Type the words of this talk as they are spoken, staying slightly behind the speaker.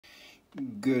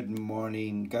Good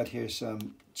morning. Got here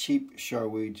some cheap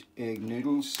Sherwood egg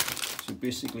noodles. So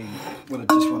basically what I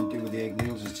just want to do with the egg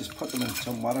noodles is just put them in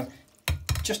some water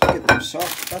just to get them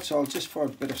soft. That's all, just for a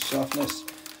bit of softness.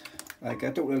 Like, I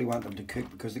don't really want them to cook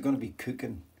because they're going to be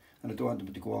cooking and I don't want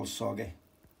them to go all soggy.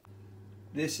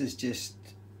 This is just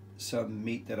some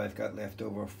meat that I've got left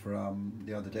over from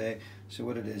the other day. So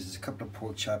what it is a couple of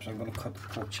pork chops. I'm going to cut the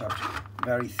pork chops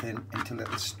very thin into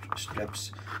little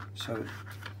strips. So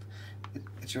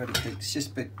it's already cooked. It's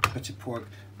just bits of pork.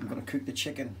 I'm going to cook the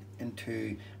chicken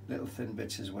into little thin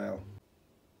bits as well.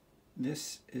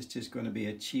 This is just going to be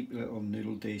a cheap little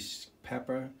noodle dish.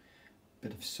 Pepper, a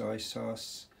bit of soy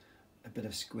sauce, a bit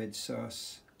of squid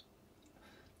sauce,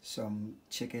 some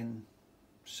chicken,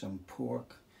 some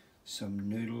pork, some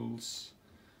noodles,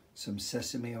 some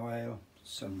sesame oil,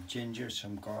 some ginger,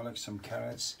 some garlic, some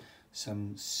carrots,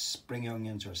 some spring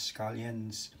onions or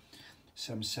scallions,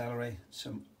 some celery,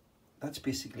 that's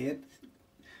basically it.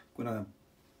 I'm gonna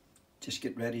just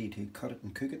get ready to cut it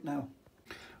and cook it now.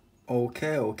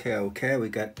 Okay, we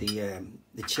got the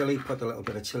chili. Put a little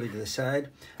bit of chili to the side,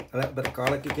 a little bit of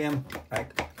garlic again. I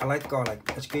like garlic,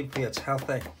 it's good for you, it's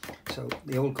healthy. So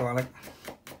the old garlic.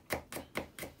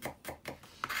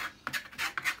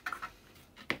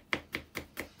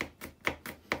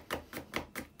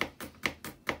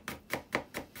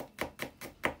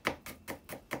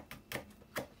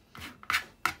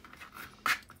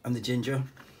 And the ginger.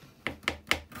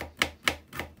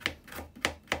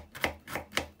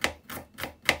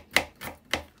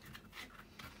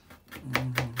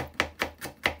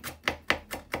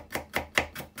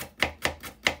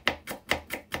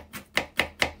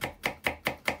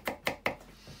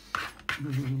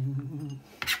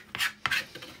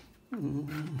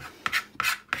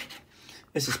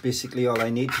 This is basically all I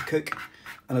need to cook,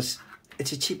 and it's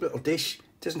a cheap little dish.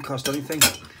 It doesn't cost anything.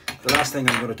 The last thing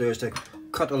I'm going to do is to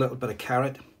cut a little bit of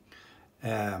carrot.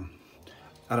 I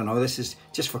don't know, this is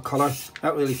just for colour,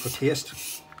 not really for taste.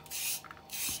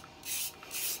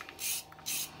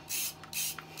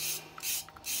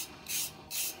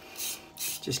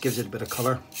 Just gives it a bit of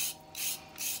colour.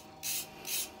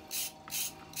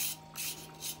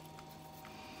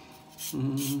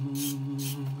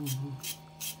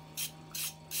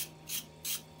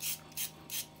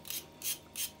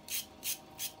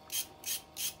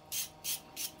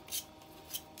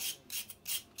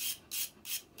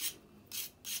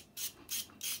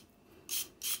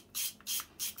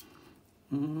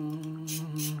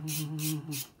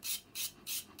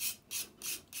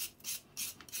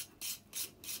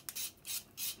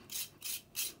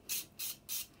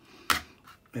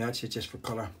 Yeah, that's just for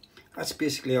colour. That's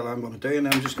basically all I'm going to do, and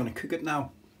I'm just going to cook it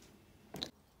now.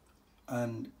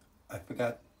 And I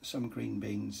forgot some green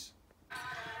beans.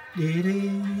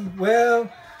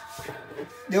 Well,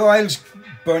 the oil's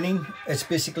burning. It's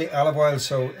basically olive oil,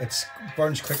 so it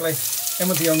burns quickly. In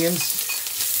with the onions.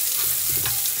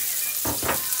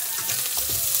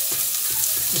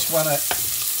 Just want to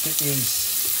get these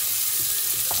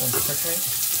done quickly.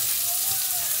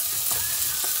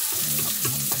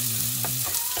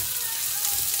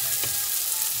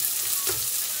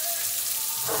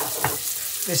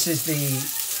 This is the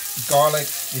garlic,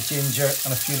 the ginger,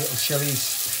 and a few little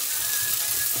chilies.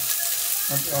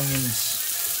 And the onions,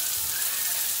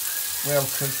 well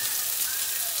cooked.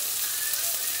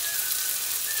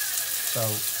 So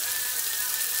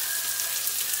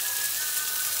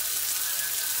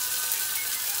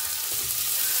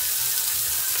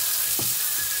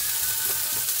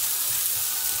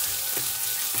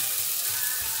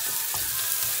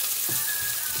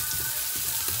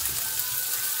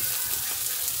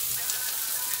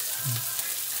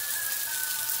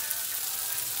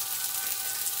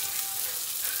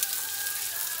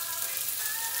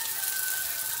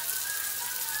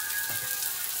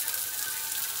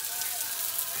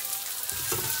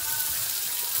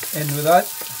in with that,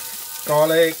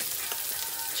 garlic,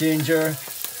 ginger,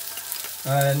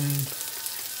 and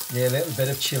yeah, a little bit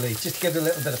of chili, just to give it a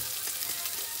little bit of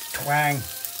twang.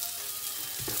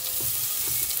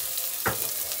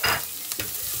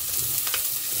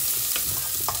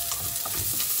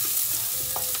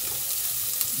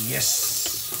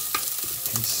 Yes,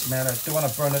 you can smell it. Don't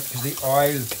want to burn it because the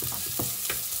oil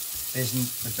isn't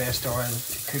the best oil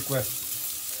to cook with.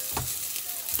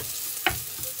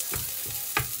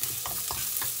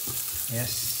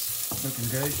 Yes, looking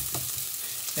good.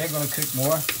 They're going to cook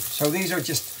more. So these are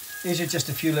just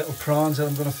a few little prawns that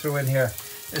I'm going to throw in here.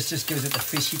 This just gives it a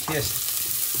fishy taste.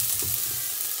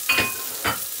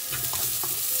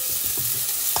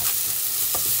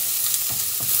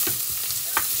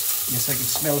 Yes, I can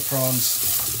smell the prawns.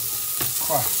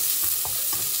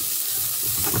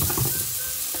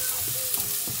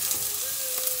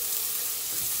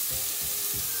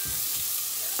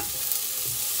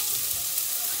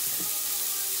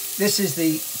 This is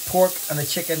the pork and the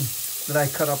chicken that I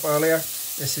cut up earlier.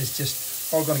 This is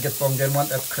just all going to get bunged in, want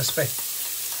that crispy.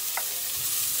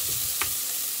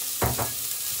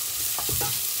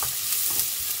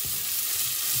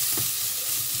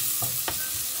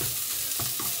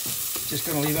 Just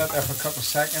going to leave it there for a couple of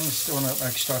seconds. Don't want to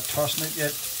like start tossing it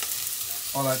yet.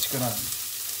 All that's going to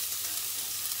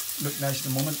look nice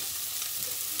in a moment.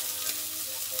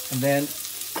 And then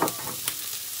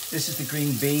this is the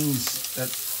green beans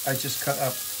that I just cut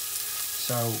up.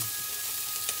 So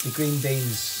the green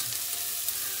beans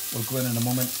will go in a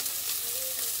moment.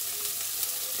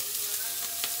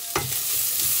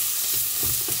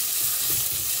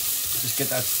 Just get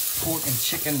that pork and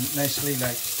chicken nicely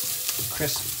like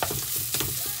crisp.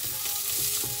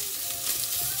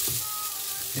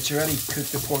 It's already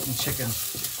cooked, the pork and chicken,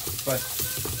 but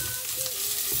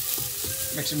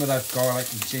mixing with that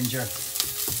garlic and ginger.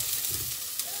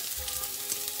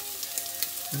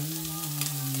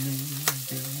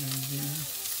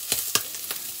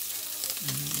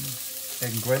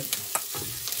 Egg and grit.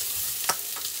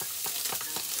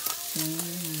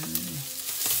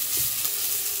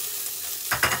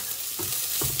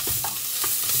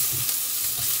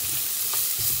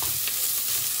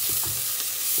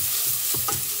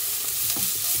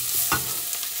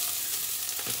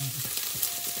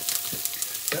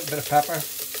 A bit of pepper.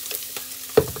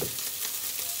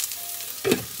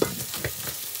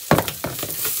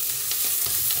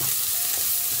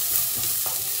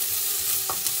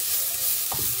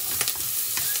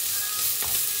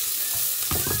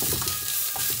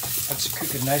 That's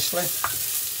cooking nicely.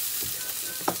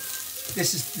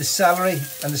 This is the celery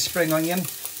and the spring onion.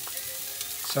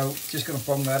 So just going to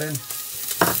bung that in.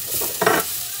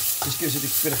 Just gives it a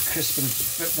bit of crisp and a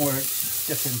bit more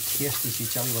different taste, as you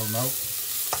jolly well know.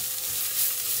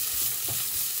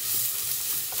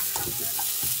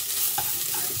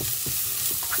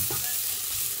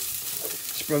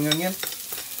 Spring onion.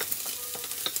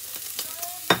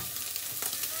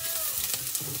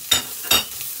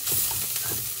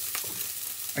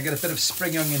 I get a bit of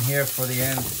spring onion here for the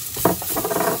end.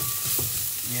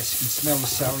 Yes, you can smell the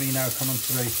celery now coming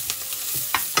through.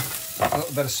 A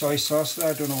little bit of soy sauce there.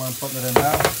 I don't know why I'm putting it in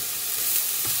now.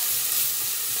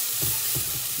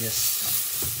 Yes.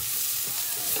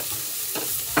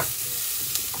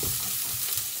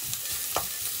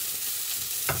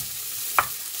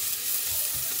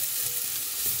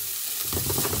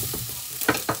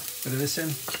 Bit of this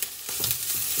in.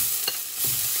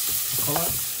 Colour.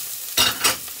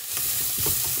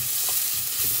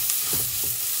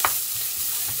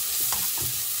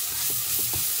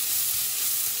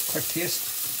 Quick taste.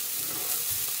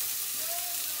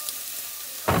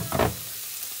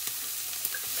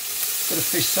 Bit of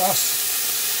fish sauce.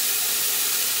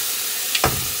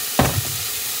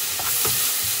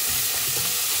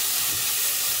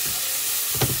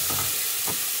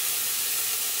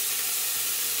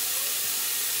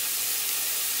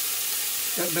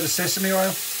 A bit of sesame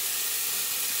oil.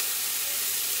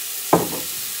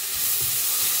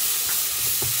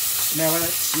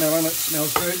 Smelling it,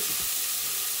 smells good.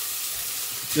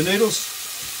 The noodles.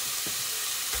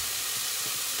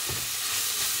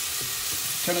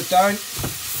 Turn it down.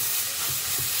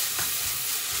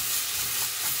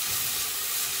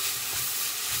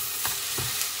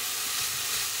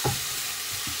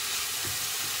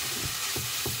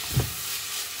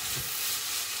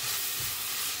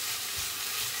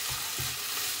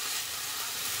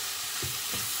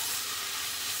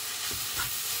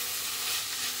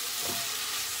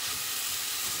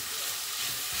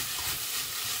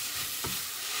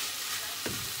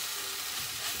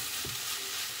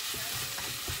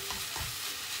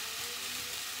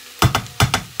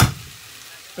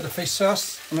 Bit of fish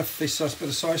sauce, enough fish sauce, bit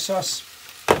of soy sauce,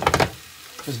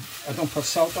 because I don't put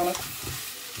salt on it.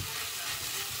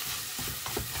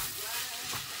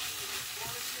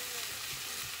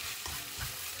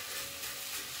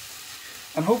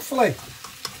 And hopefully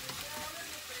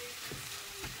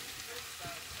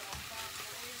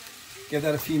give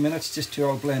that a few minutes just to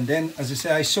all blend in. As I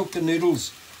say, I soaked the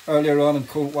noodles earlier on in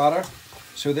cold water,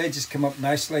 so they just come up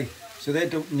nicely, so they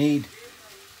don't need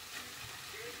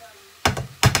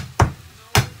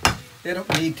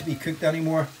to be cooked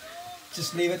anymore.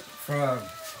 Just leave it for a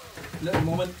little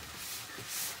moment,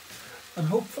 and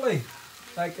hopefully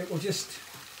like it will just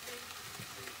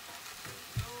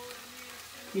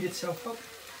heat itself up.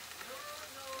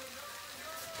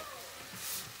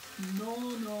 No.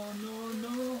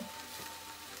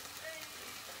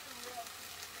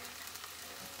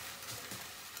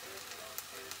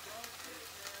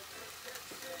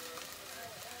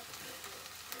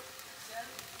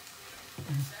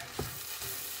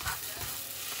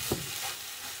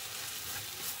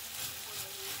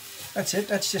 That's it,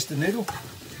 that's just the noodle.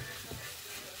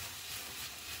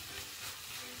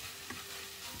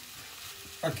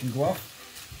 That can go off.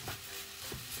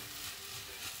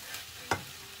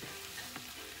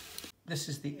 This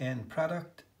is the end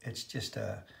product. It's just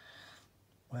a,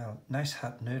 well, nice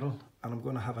hot noodle, and I'm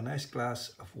going to have a nice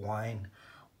glass of wine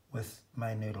with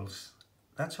my noodles.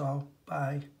 That's all.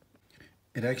 Bye.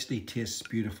 It actually tastes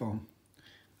beautiful.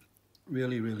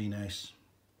 Really, really nice.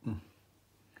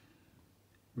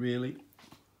 Really.